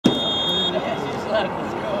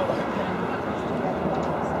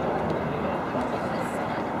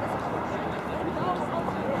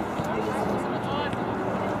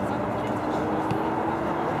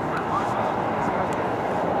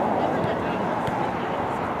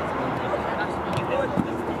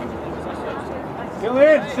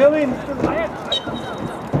Still in.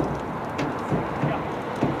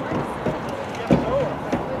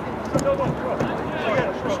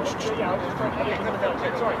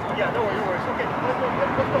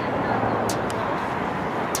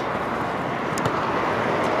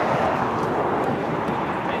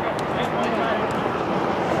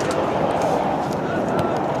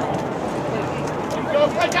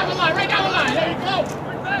 Right down the line, there you go!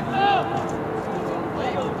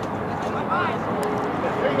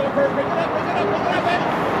 There you go, Kurt, pick it up, baby!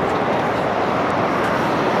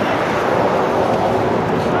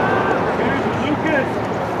 Here's Lucas!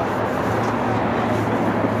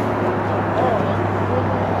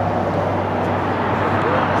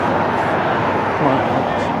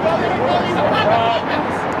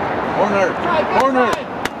 Corner!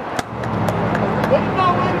 Way to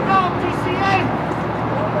go, GCA!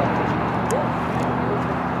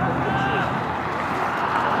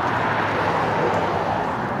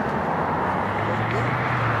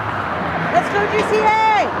 Let's go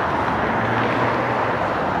GCA!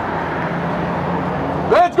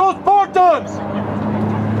 Let's go Spartans!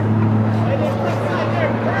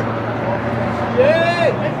 Yay!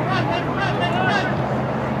 Make run!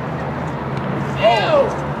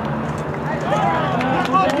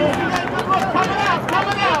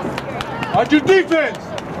 Coming out! On your defense!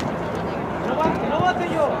 Que no bate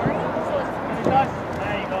yo.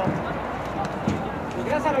 There you go.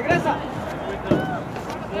 Regresa.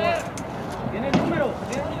 Tiene el número.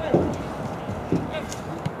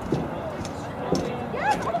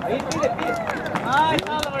 Ahí pide. Nice,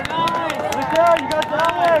 Chandler, nice. Right there, you got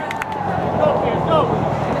Dominic. Go.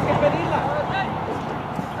 Tienes que pedirla.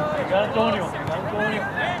 You got Antonio. No empuje.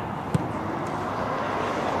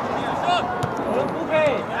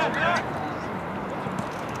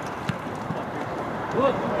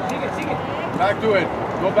 Good. Sigue. Back to it.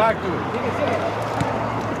 Go back to it. Sigue.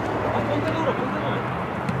 Ponte duro.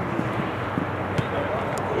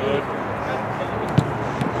 Good.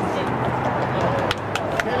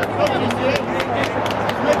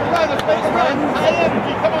 Let's make a run. High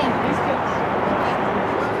energy, come on.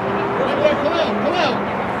 Come out.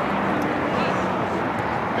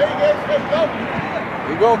 There you go.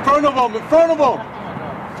 You go in front of him.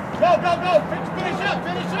 Go. Finish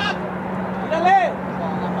up. Dale.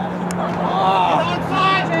 Get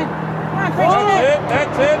onside. Come on, Christian.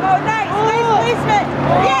 That's it. Oh, nice placement.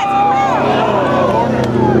 Yes,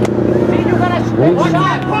 See, you got a One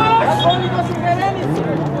shot. shot. That's only doesn't get anything.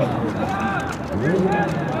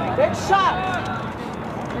 Big shot.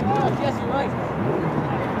 Yes, you're right.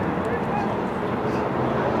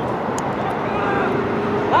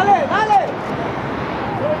 Dale.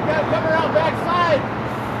 So we got to come around backside.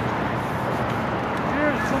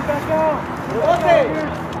 Here, come back out. Rebote.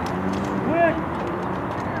 Quick.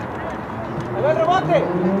 Ahí va el rebote.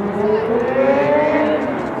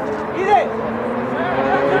 Ide.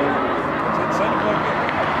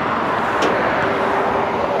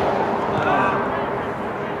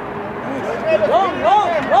 Long,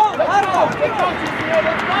 largo. Let's go.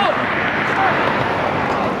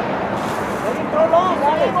 Let him throw long.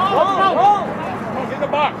 Long. In the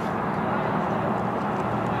box.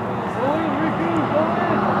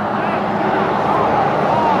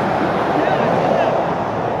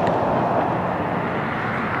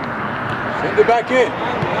 Send it back in.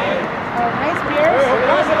 Oh, nice, Pierce.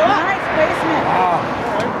 Nice placement.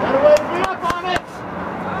 Got a way to be up on it.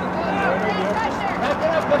 Back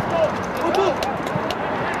it up, let's go.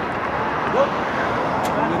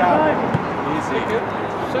 Easy.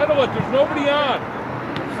 Settle it. There's nobody on.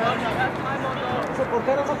 Ese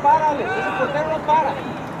portero no para, Alex. Ese portero no para.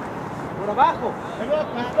 Por abajo.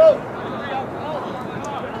 Let's go.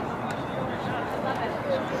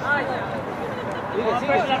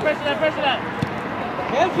 Sigue.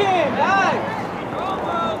 Help him, guys.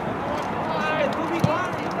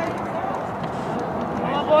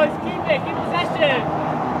 Come on, boys. Keep possession.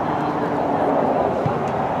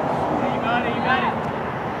 You got it.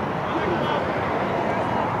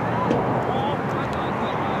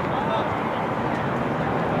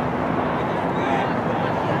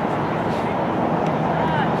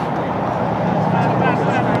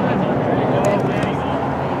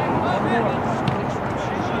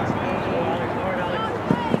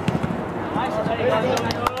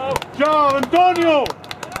 Ciao, Antonio!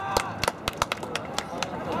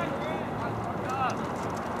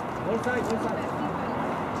 One side.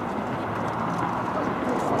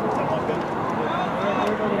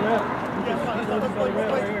 Hey,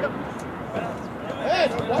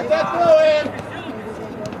 watch that throw in.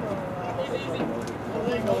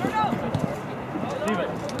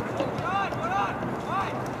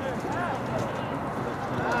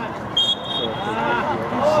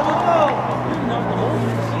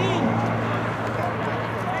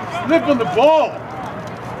 Slip on the ball.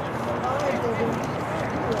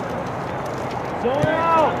 Zone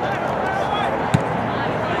out.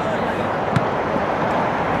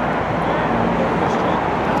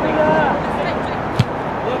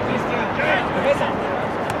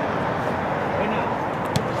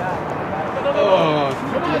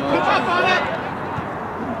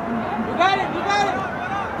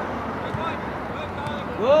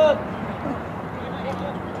 Good.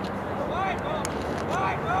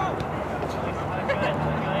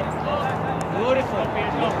 Beautiful.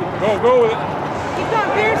 Go with it. Keep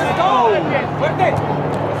going, Pierce. Go. Fuerte.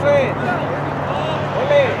 Eso es.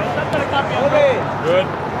 Ole. Ole. Good.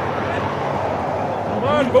 Come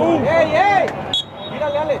on, move. Hey, hey.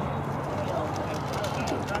 Mírale, Ale.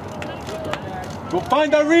 Go find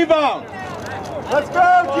that rebound. Let's go,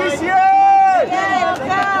 GCA. Yeah, let's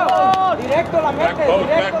go. Directo la Back mete. post,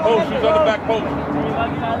 Directo back la post. mete. She's on the back post.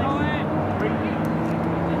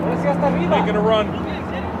 Ahora sí hasta arriba. Making a run.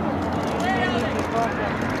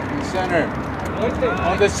 Center. Fuerte.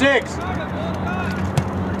 On the 6.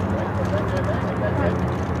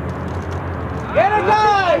 Get it,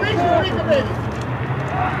 guys. Rica, baby.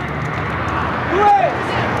 Do it.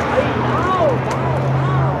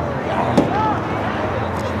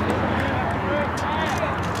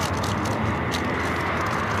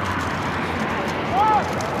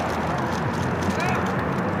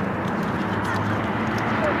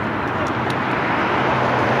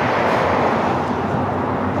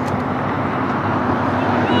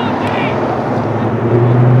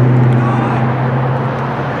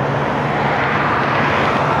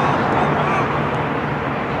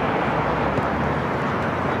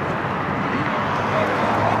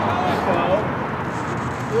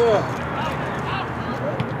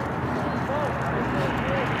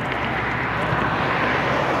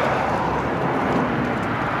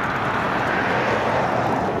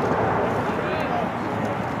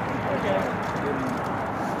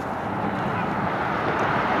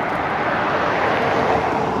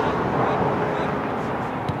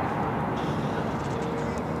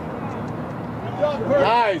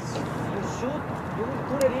 Nice. You shoot, you will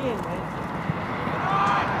put it in, man.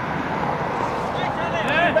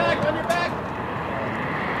 On your back.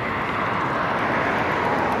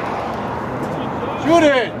 Shoot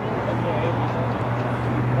it.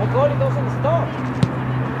 That goalie doesn't stop.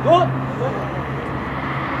 Good.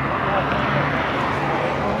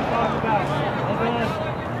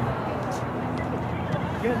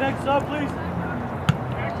 Get next up, please.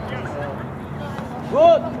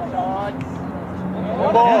 Good.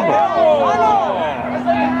 Ball.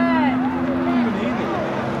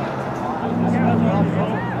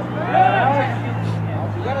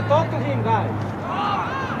 You gotta talk to him, guys.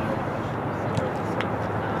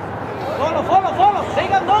 Follow.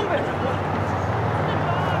 Take a number.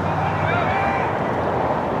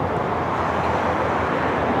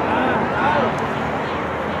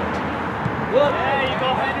 Good. There you go,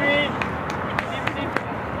 Henry.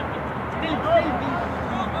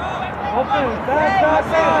 Open. Back.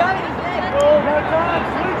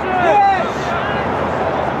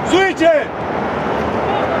 Switch it. Dale.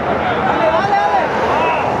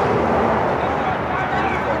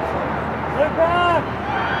 Look back.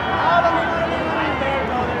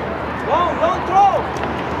 Don't throw.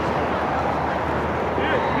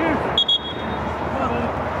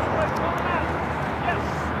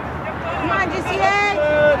 Come on, GCA.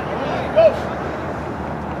 Good.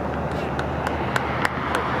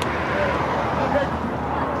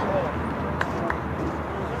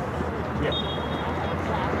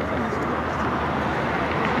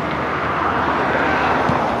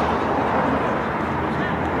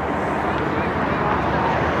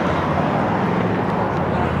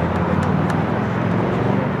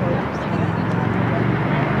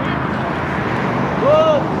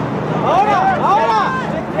 Ahora.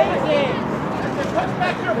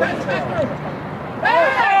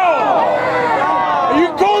 Are you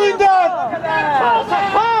calling that?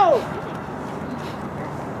 Foul.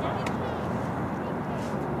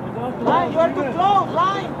 Line, you are too close.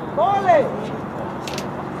 Line. Call it.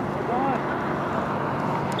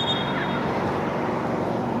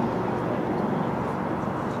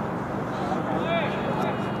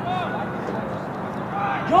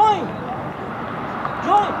 Join.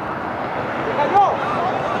 Se cayó.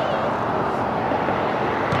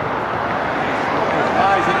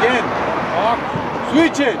 Nice again. Off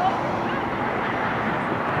Switch it.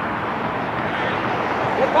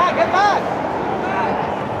 Get back, get back.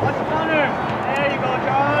 Watch the counter. There you go,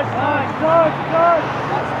 Josh. Nice, Josh.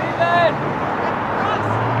 That's Steven.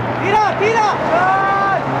 Tira.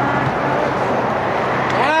 Josh.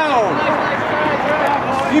 Down. Nice.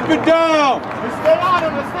 Keep it down. Let's stay on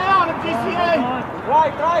him, GCA.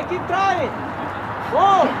 Try, keep trying.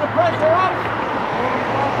 Whoa. Keep the pressure up.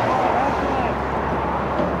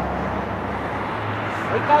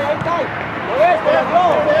 Ahí está. Lo ves, te la dio.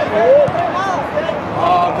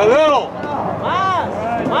 Khalil.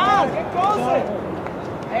 Más. Get closer.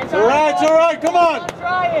 It's all right. Come on.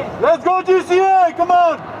 Try it. Let's go, GCA. Come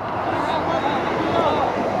on.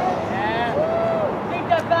 Keep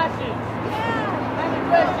that passion. And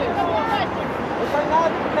aggressive. Look like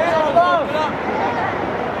that. There, above.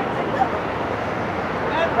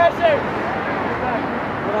 And pressure.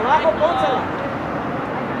 Por abajo, pónsela.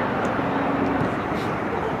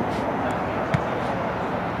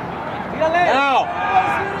 Now.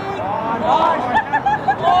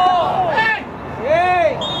 Hey!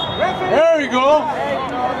 There you go.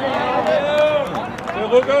 You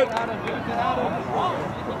look good.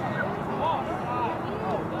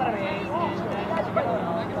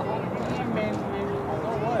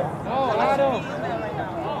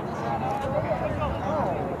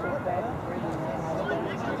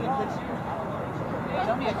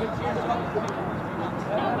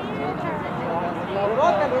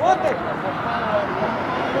 Rebote.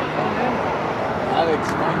 Alex,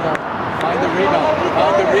 find the rebound.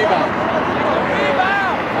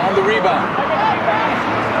 Find the rebound.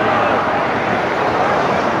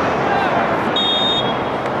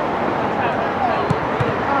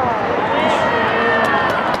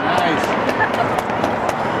 Nice.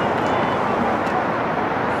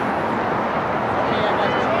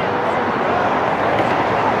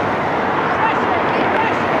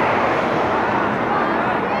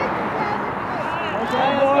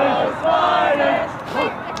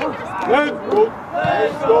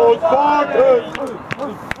 Let's go Spartans!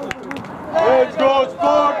 Let's go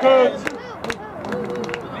Spartans!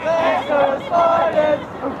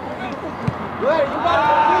 Good, you got it,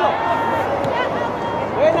 tranquilo.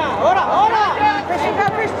 Buena, ahora. Christian, go,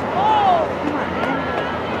 Christian.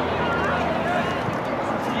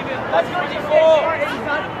 Let's go, G4.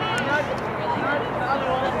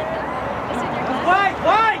 Wait!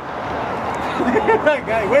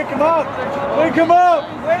 Guy, wake him up!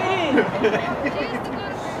 Waiting.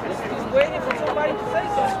 He's waiting for somebody to say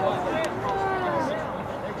something.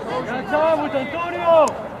 Got time with Antonio!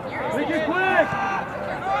 Make it quick!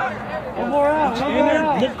 One more out!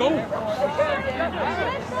 Go.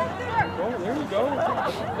 There you go.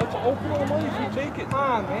 Let's open all money if you take it. Come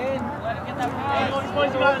on, man.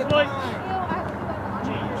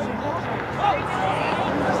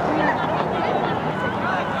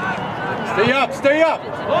 Stay up!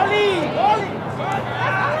 Oli!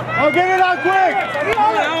 I'll get it out quick! Come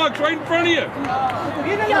on, Alex, right in front of you.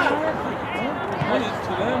 Money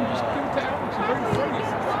to them, just give it to Alex. He's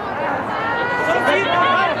right in front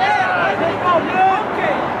of you.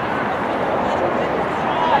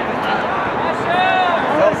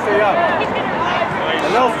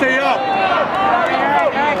 They'll stay up!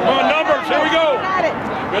 Come on, numbers, here we go.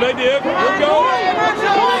 Good idea, good go.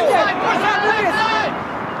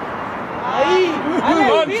 Come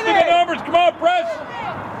on, stick the numbers, come on, press.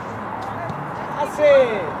 That's it.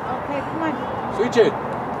 Okay, come on. Switch it.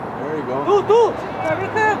 There you go. Tú.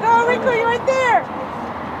 Go, Rico, you're right there.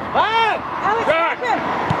 Back. Alex, Back. open.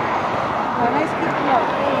 Oh, nice keep him up.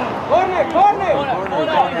 Corner.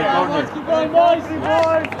 Keep going, boys! Keep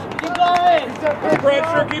going. Good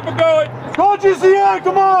pressure, keep it going. Go GCA,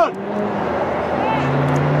 come on!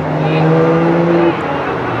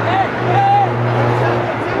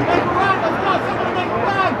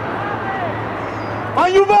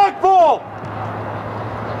 On your back, Paul!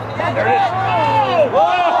 There it is.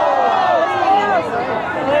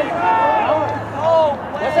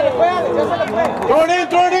 Throw it in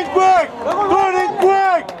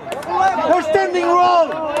quick! They're standing wrong!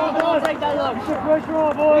 Pressure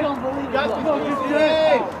on, boys.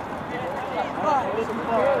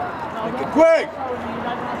 Make it quick!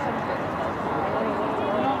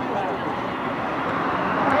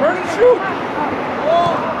 Turn and shoot.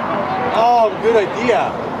 Oh, good idea!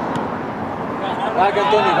 Back,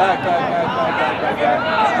 Antonio, back.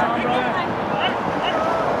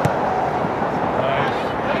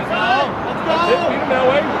 That's it, beat him that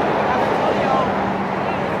way.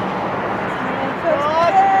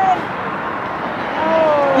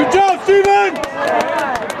 Good job, Steven!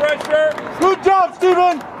 Good pressure. Good job,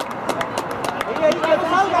 Steven!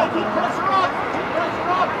 Keep pressure up.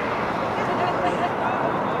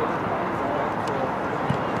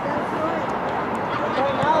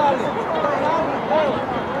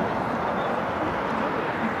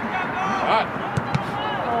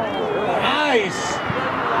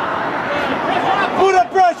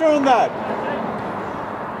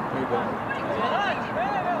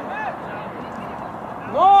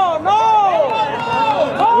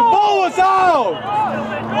 Oh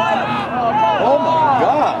my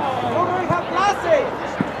God.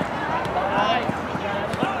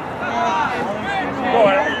 Go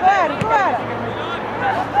ahead. Go ahead.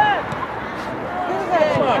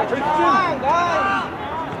 Come on, Christian.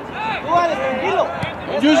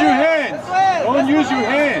 Don't use your hands. Don't use your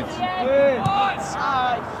hands.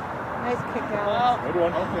 Nice kick out. Good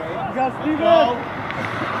one. You got Steven.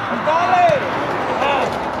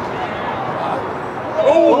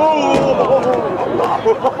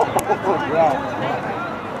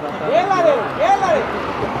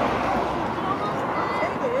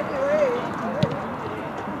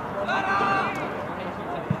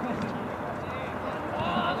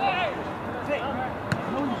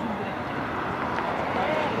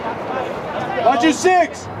 Watch your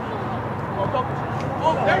 6.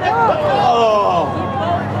 Oh.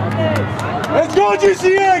 Let's go,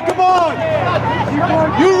 GCA. Come on.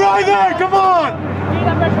 You're right there. Come on.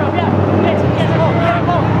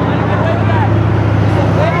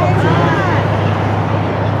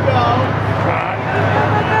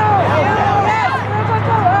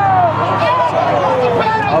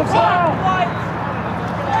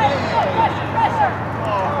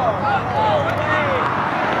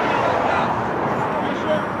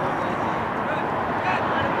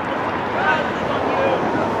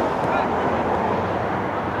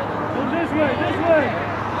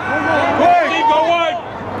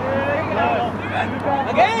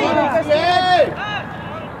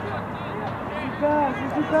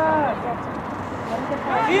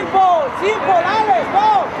 Simple, Alex, go!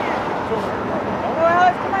 Go,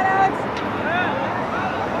 Alex, come on, Alex.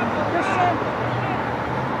 Christian.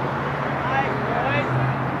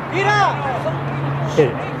 Mira!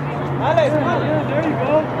 Alex, come on. There you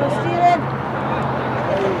go. Go, Steven.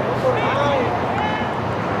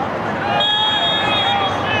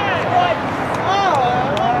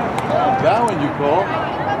 That one you call.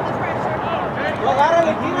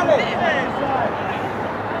 Agárrale, tírale.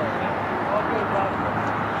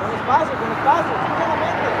 Con espacio,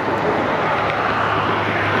 sinceramente.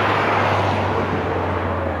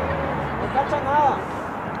 No cacha nada.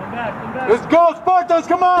 Come back. Let's go, Spartans.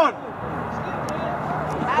 Come on.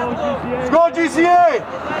 Let's go, GCA.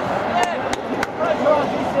 Pressure on,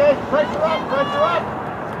 GCA. Pressure up, pressure up.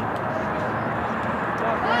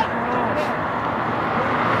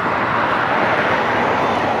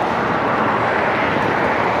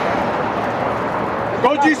 Go,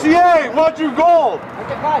 GCA. Watch your goal. Ahí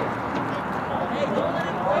te cae.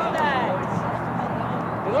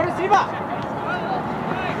 Que no reciba.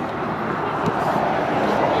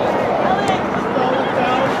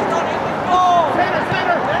 Center.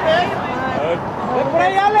 Ven por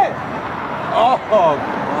ahí, Alex. Oh, come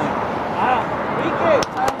Pique.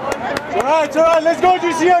 on. It's all right. Let's go,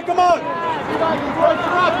 GCA. Come on.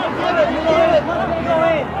 Pressure up. You get it.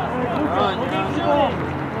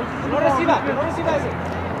 Que no reciba ese.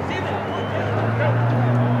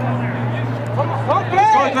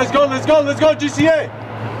 Let's go, GCA.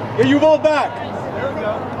 Get you ball back.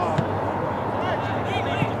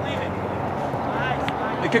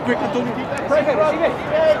 Make it quick, Antonio. Recibe.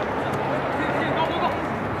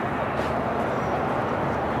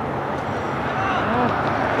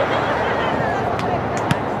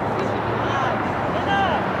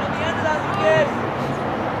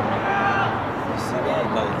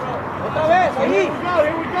 Otra vez, ahí.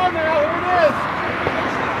 Here we go now. Here it is.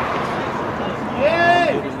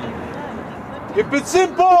 Yay! Keep it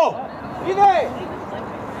simple. Mide.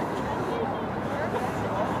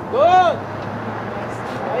 Good.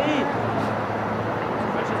 Ahí.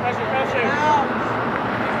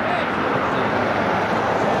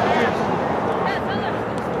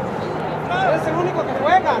 Eres el único que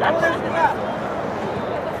juega, no puedes jugar.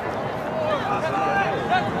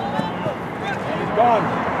 Gone.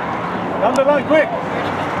 Down the line, quick.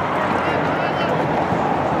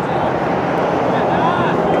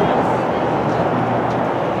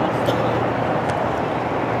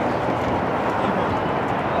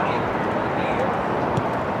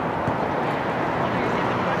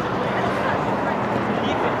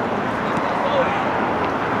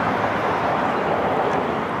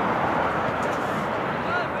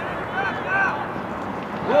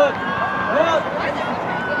 Good.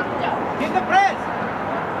 Get the press.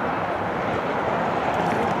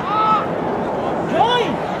 Join.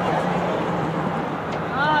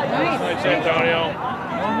 Nice, Antonio.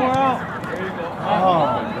 One more out. There you go.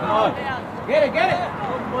 Oh, come on. Get it.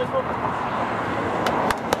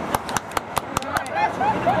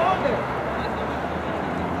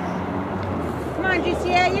 Come on,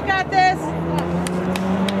 GCA, you got this.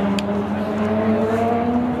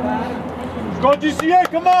 Let's go, GCA.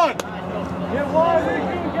 Come on. Get wide,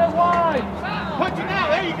 Ricky, get wide. Punch it out.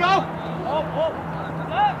 There you go.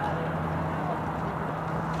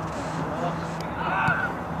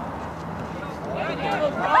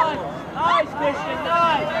 Nice, Christian,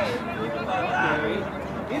 nice.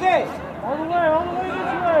 Easy. All the way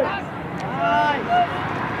this way. Nice.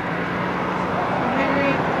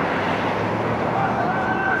 Henry.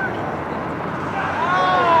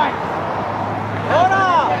 Nice. Ahora.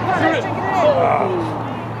 Check it in.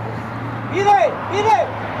 Pide.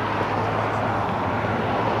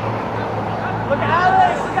 Look at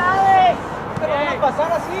Alex. Pero van a pasar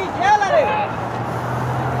así, llévale.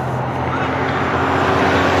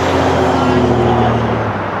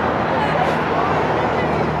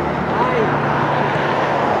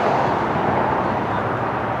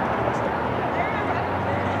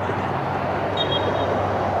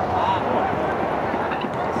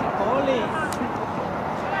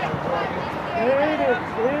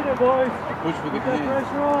 Hit it, boys. Push for the Get that game.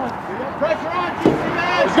 pressure on. Pressure on, GCA.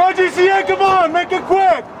 Let's go, GCA, come on, make it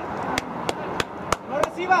quick. No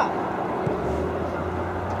reciba.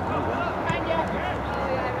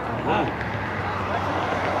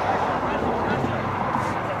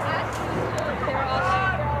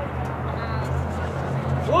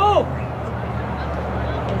 Whoa.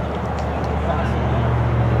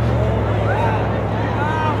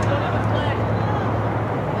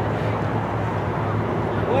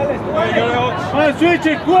 Come on, switch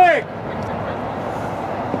it quick.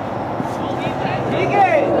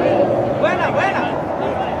 Sigue. Buena.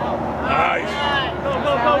 Nice.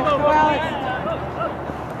 Go.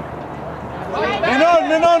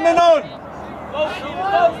 Menon. Go,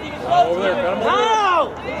 Over there, cut him over there.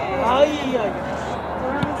 Now. Ay.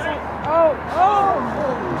 Oh.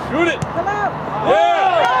 Shoot it. Come out.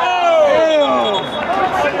 Yeah.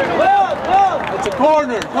 Go. It's a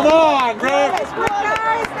corner. Come on, Greg. Nice work,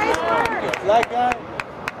 guys. Nice work. Like that.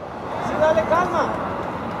 Sí, dale calma.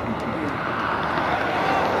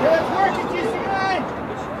 It's working, GCA.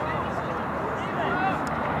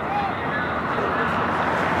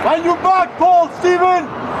 Find your back, Paul, Steven.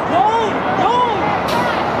 Join.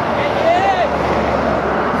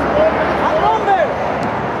 Al number.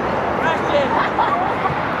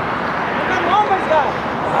 Look at numbers, guys.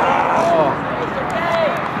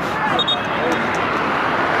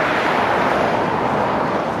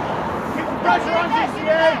 Keep the pressure on,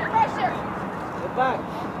 GCA. Get back.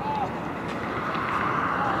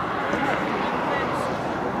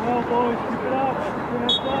 Come on, boys, keep it up. Keep your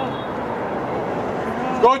heads down.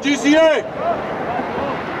 Go, GCA.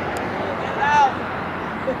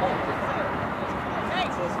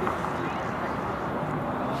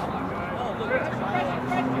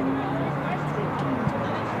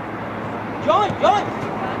 Join.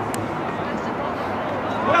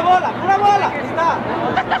 Pura bola. Ahí está.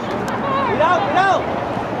 Cuidado.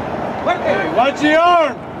 Fuerte. Watch the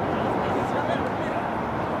arm.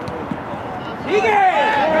 Sigue.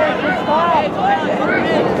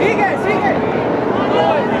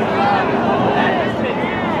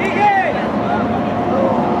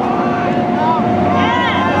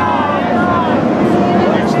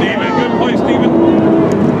 Steven, good play, Steven.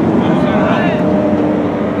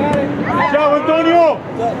 Good job, Antonio.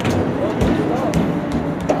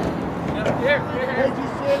 Hey,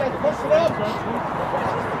 GCA, let's push it up.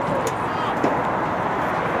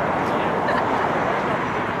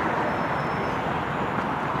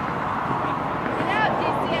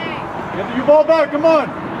 Get your ball back, come on.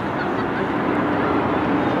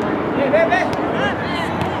 Ve.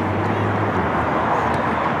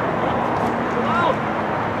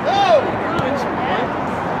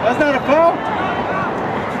 That's not a foul.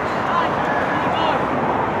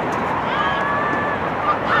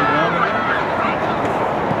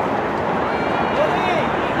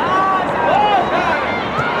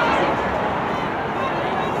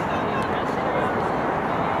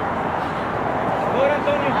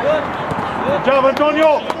 Good job,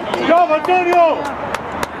 Antonio. Good job, Antonio.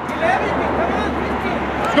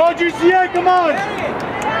 Let's go, GCA, come on.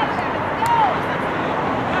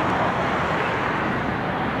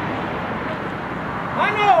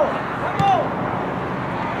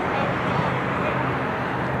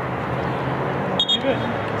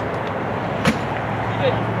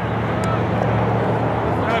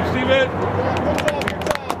 Steven.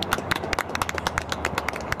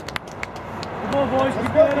 Come on, boys,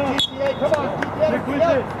 keep it up. GCA, come on.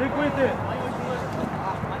 Stick with it.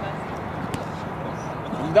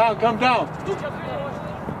 Come down.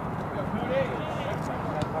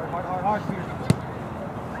 Hard.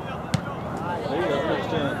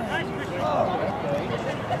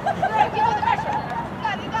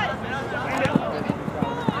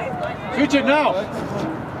 Switch it now.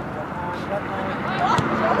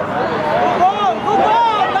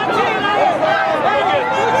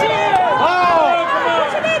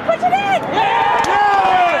 Push it in!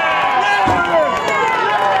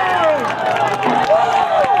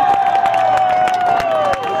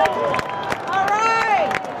 All right!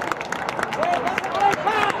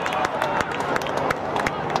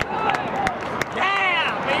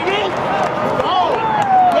 Yeah, baby! Go!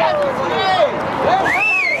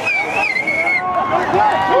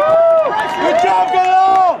 Good job, Galo!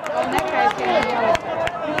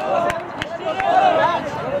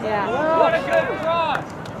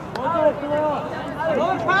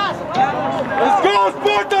 Let's go,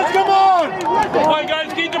 Spartans, come on! Come on,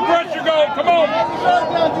 guys, keep the pressure going. Come on.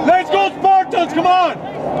 Let's go, Spartans, come on!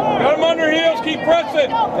 Got them under heels, keep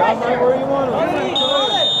pressing.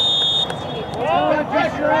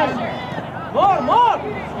 More!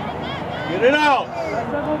 Get it out!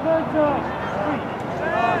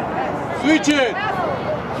 Switch it!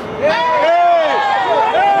 Hey!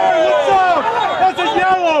 Hey, what's up? That's a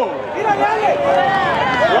yellow!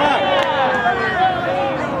 Right.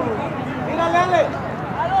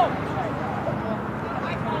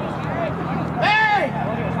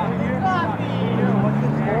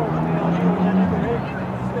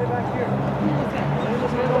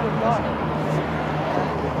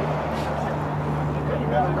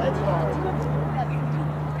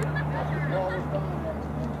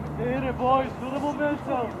 Hit it, boys. Feel the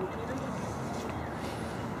momentum.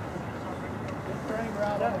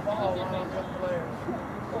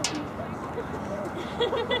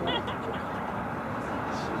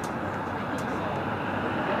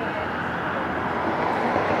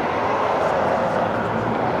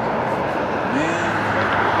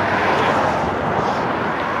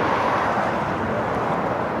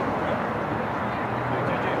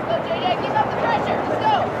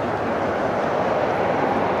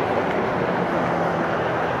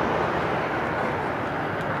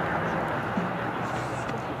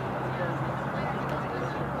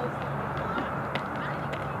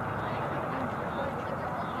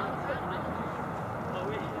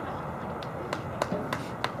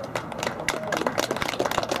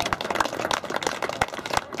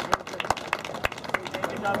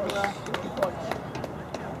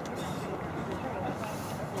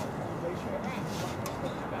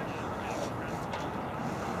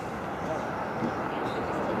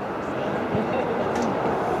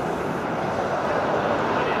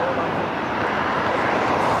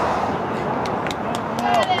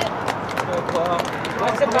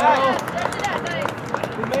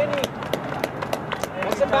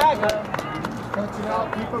 Stretching out,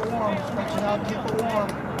 keep it warm. Stretching out, keep it warm.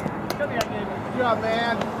 Good job,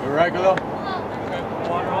 man. You right, Galo?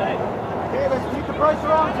 Okay, let's keep the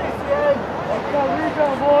pressure on, GCA. Let's go,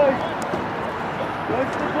 rebound, boys.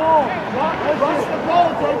 Let's the ball. Rush the ball,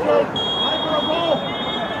 JJ. Right for a ball.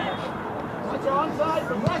 Watch your onside,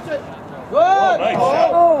 but rush it. Oh, nice.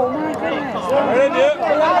 Oh, my goodness. Right in, yeah.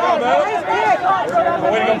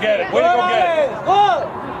 Way to go get it. Way to go get it.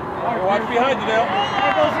 Here, watch behind you now.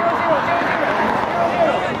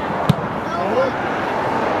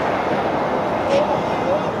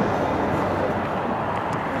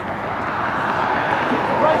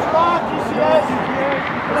 Pressure on, GCA.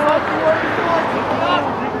 It's like you were before. Keep it up.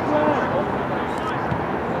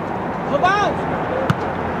 Go bounce!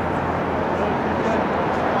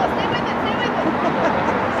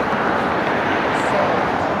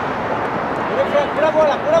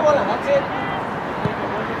 Pura bola, that's it.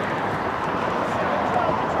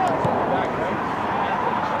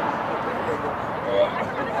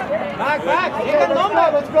 Back, take a number.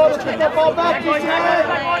 Let's go, let's get that ball back,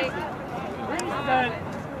 GCA.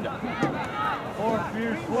 Four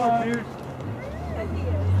fierce.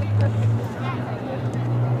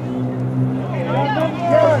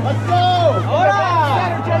 Let's go. Ahora.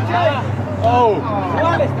 Oh!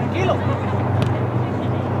 Juárez, tranquilo.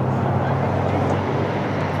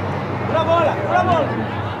 Pura bola.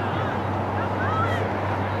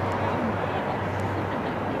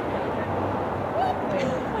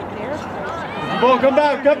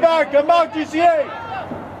 Come back, GCA!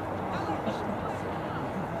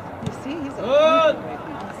 You see, he's Good.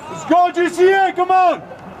 Let's go, GCA, come on!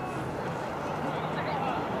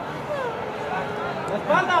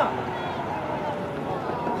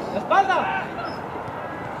 La espalda.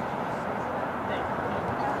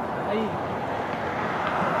 Ahí.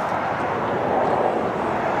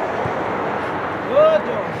 Good,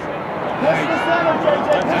 Josh. Push the center, JJ.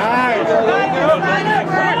 Nice!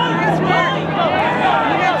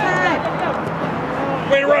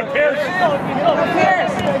 Way to run, Pierce.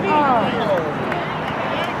 Pierce.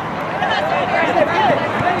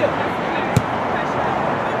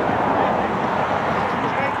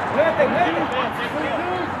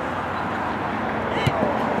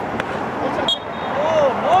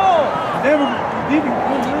 The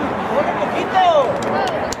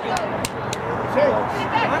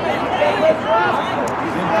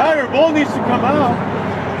entire ball needs to come out.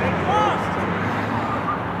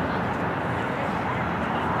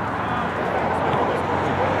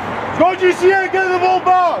 Go GCA, get the ball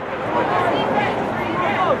back.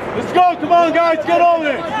 Let's go, come on guys, get on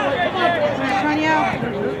it.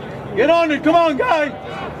 Get on it, come on guys.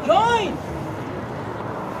 Join!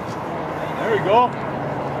 There we go.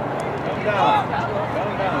 Come down.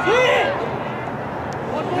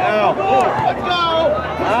 Now. Let's go.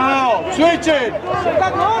 Now, switch it.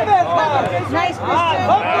 Nice. Now.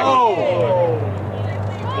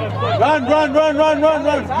 Run.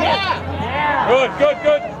 Yeah. Good.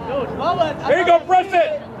 Here you go, press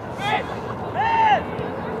it.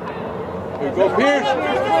 Here you go, Pierce.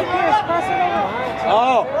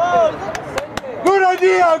 Oh. Good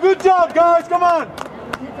idea. Good job, guys. Come on.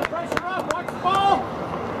 Keep the pressure up. Watch the ball.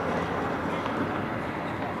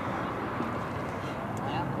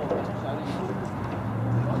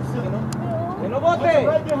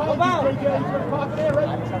 Right behind you, JJ. He's gonna pop it in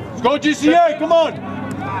right. Let's go GCA. Come on.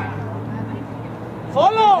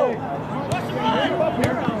 Follow!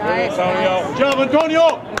 Nice. Good job, Antonio.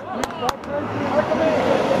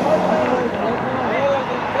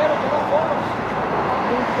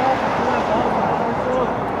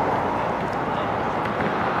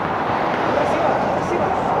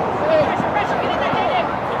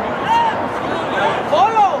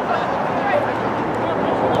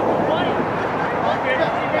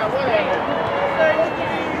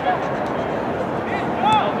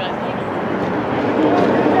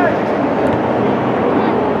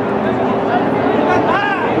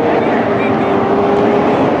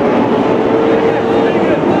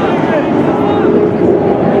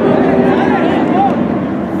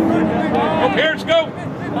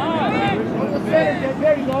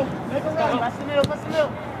 There you go. Make a run. Pass the middle. Make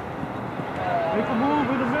a move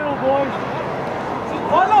in the middle, boys.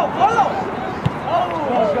 Follow!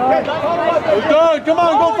 Okay, follow up. Good, come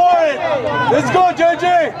on, go for it. Let's go,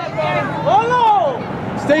 JJ. Follow!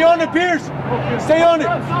 Stay on it, Pierce. Stay on it.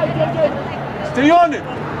 Stay on it.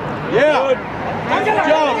 Yeah. Good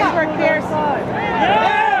job. Nice work, Pierce.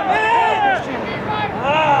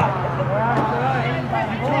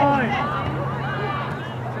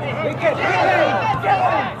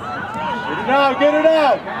 Get it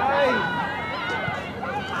out.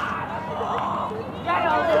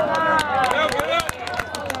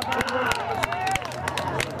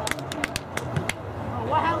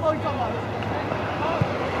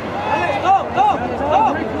 Go!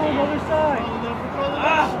 Other side.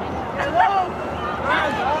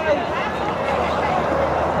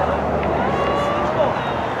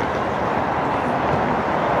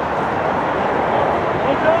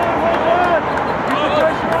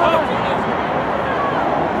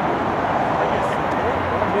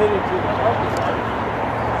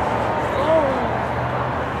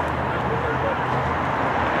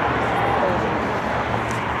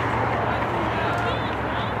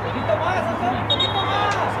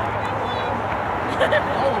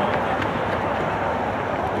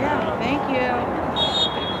 Yeah, thank you.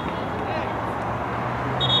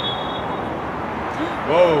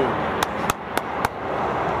 Whoa.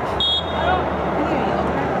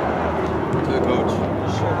 To the coach.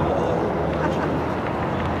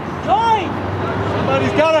 Join!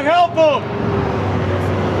 Somebody's got to help him.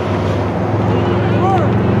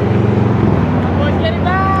 Boys, get it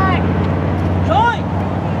back! Join!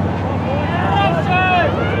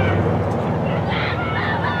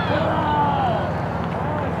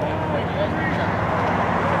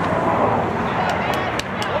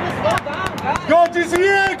 Go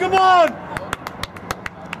GCA, come on.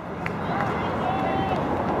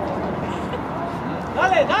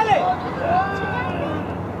 Dale!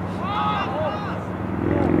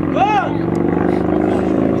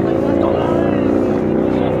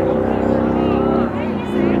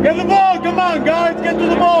 Get the ball, come on, guys, get to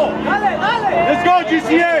the ball. Dale! Let's go,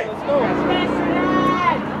 GCA.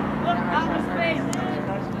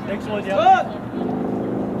 Next one, yeah. Good!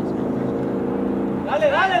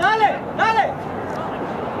 Dale!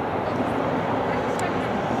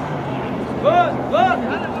 Good!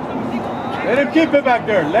 Let him keep it back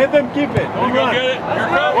there. Let them keep it. Don't Go run. get it. Here it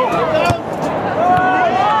comes.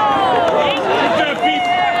 Good job, Pete.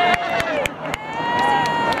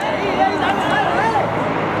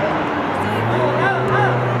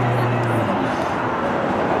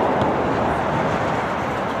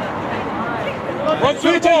 Run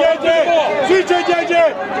through the Switch it, ball. Run through the JJ. ball. Switch it, JJ.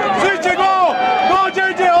 Switch it, go. Go,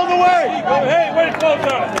 JJ, all the way. Hey, way to close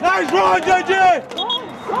on it. Nice run, JJ.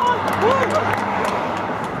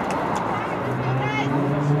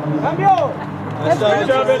 Cambio. Good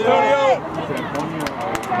job, Antonio.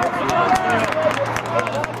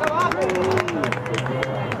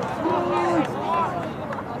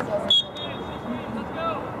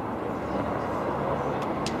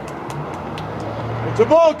 It's a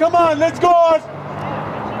ball, come on, let's go!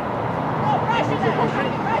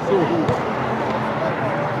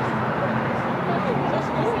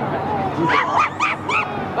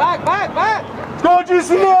 Back. Let's go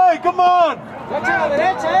GCA, come on! Guacha a la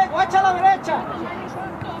derecha, guacha a la derecha.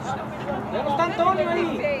 Ya no está Antonio ahí.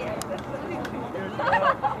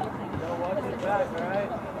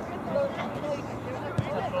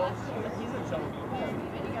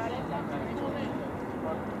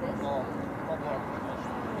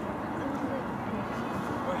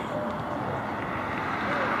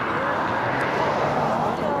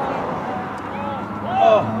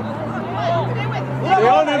 Stay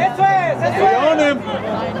on him! Eso es. Stay on him!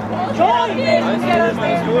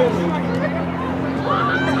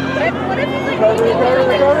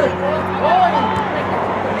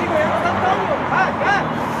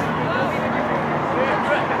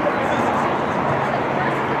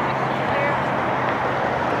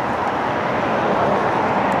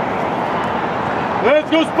 Let's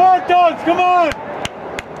go Spartans, come on!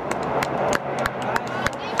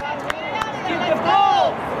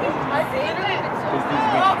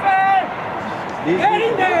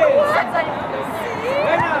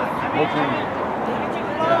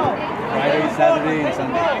 Friday, Saturday, and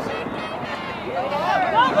Sunday.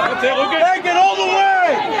 Take it all the way!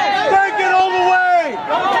 Take it all the way!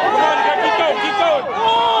 Keep going.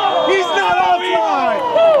 He's not outside!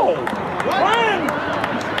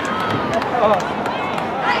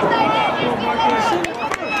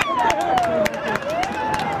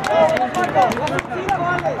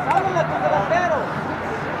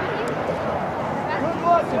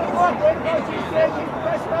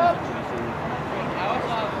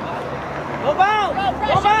 Go bounce!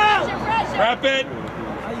 Wrap it.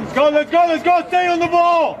 Let's go, stay on the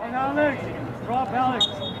ball! Alex, drop Alex.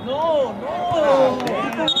 No!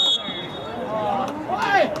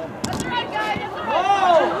 Why?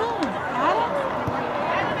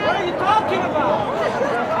 What are you talking about?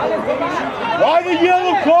 Why the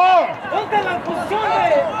yellow car? Ponte en la posición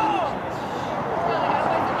de...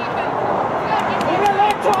 ¡Mira el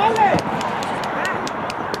 8, Ale!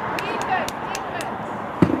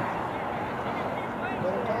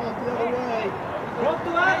 Go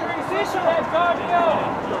to Alex, position!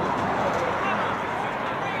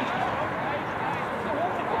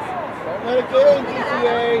 Don't let it get in,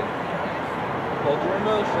 GCA. Hold your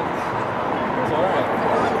emotions. It's all right.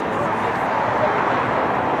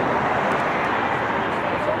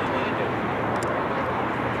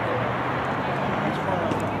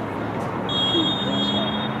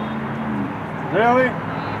 Really?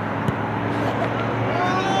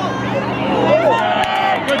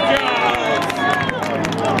 Good job.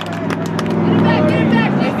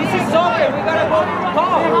 This is soccer, we gotta go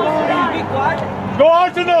tall. Be quiet. Go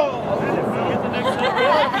Arsenal!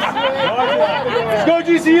 Let's go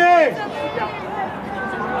GCA!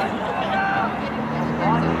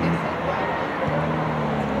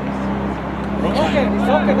 It's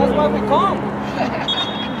okay, that's why we come.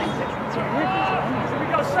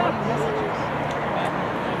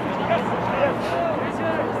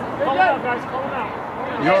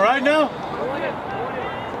 You alright now?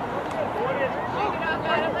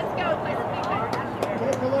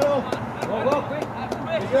 Go, quick.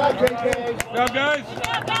 Good job, JK. Good job, guys.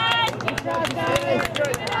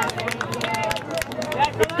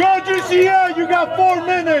 Let's go GCA! You got 4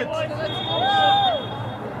 minutes!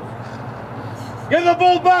 Get the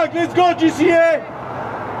ball back! Let's go GCA!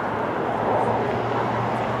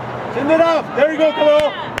 Send it up! There you go,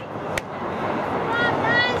 Khalil!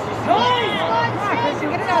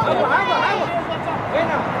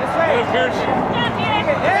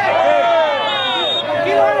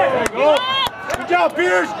 Good job,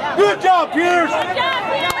 Pierce! Good job, Pierce!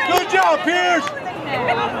 Good job, Pierce!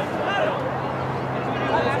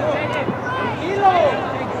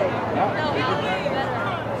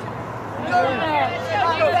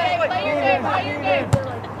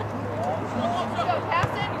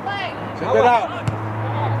 Send it out!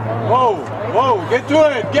 Whoa! Get to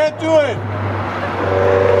it! Get to it!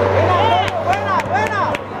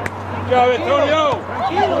 Good job, Antonio.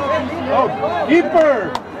 Oh,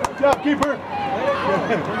 keeper! Good job, keeper!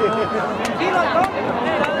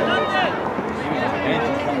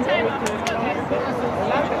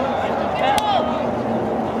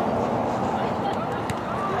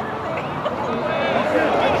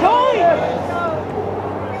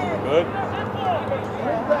 Good.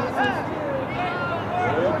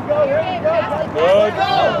 Good.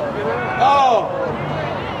 Oh!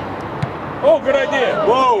 Oh, good idea.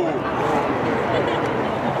 Whoa!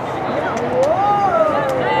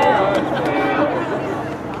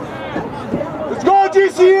 Let's go,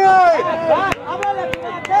 GCA!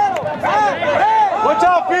 Watch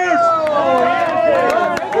out, Pierce!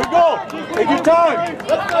 Here we go. Take your time.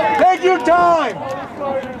 Take your time.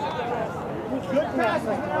 Good pass.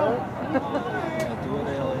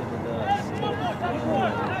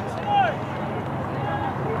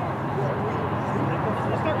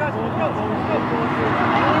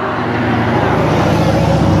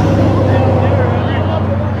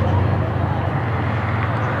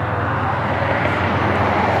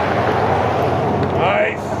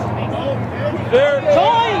 Nice. There.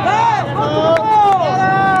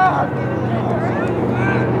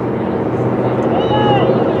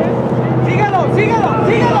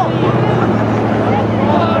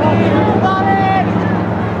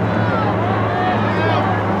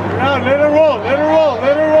 Let her roll, let her roll,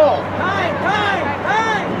 let her roll.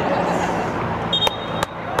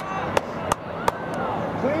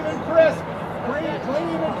 Clean and crisp. Clean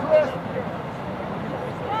and crisp.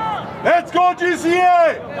 Let's go, GCA!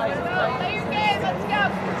 Play your game, let's go,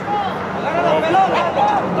 control.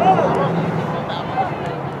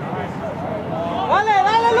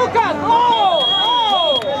 Dale, Lucas. Oh!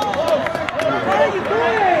 What are you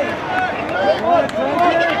doing?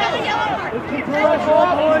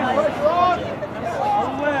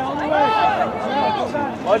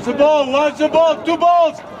 Watch the ball, watch the ball. 2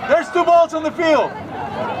 balls. There's 2 balls on the field.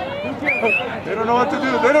 They don't know what to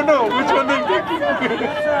do. They don't know which one they're taking.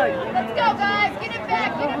 Let's go, guys, get it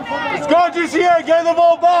back, get it back. Let's go, GCA. Get the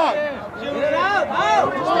ball back. Get it out.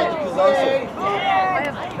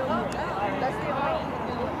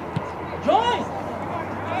 Joyce!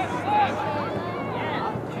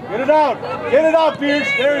 Get it out. Get it out, Pierce.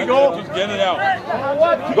 There you go. Just get it out.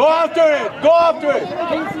 Go after it. Go after it.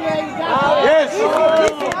 Yes.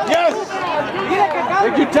 Yes.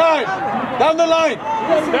 Take your time. Down the line.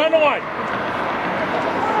 Down the line.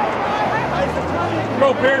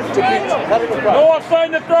 Go, Pierce. No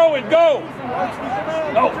offside to throw it. Go.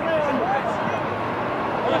 No.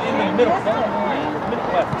 In the middle. Middle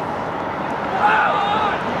left.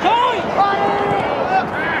 Joyce!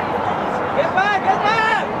 Get back!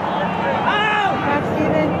 Out!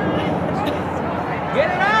 Get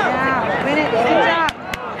it out! Yeah, win it. Good job.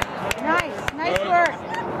 Nice work.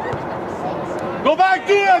 Go back,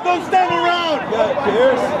 Dia. Don't stand around.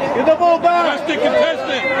 Pierce. Get the ball back.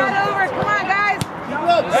 Contestant. Not over. Come on, guys.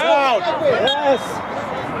 Out. Yes.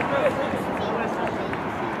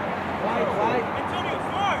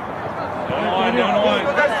 Down the line.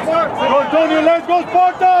 Go, Antonio. Let's go,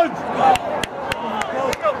 Spartans.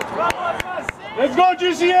 Let's go,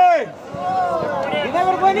 GCA. You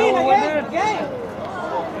never went in again. Game.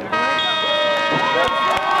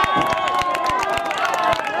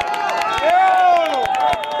 Yeah.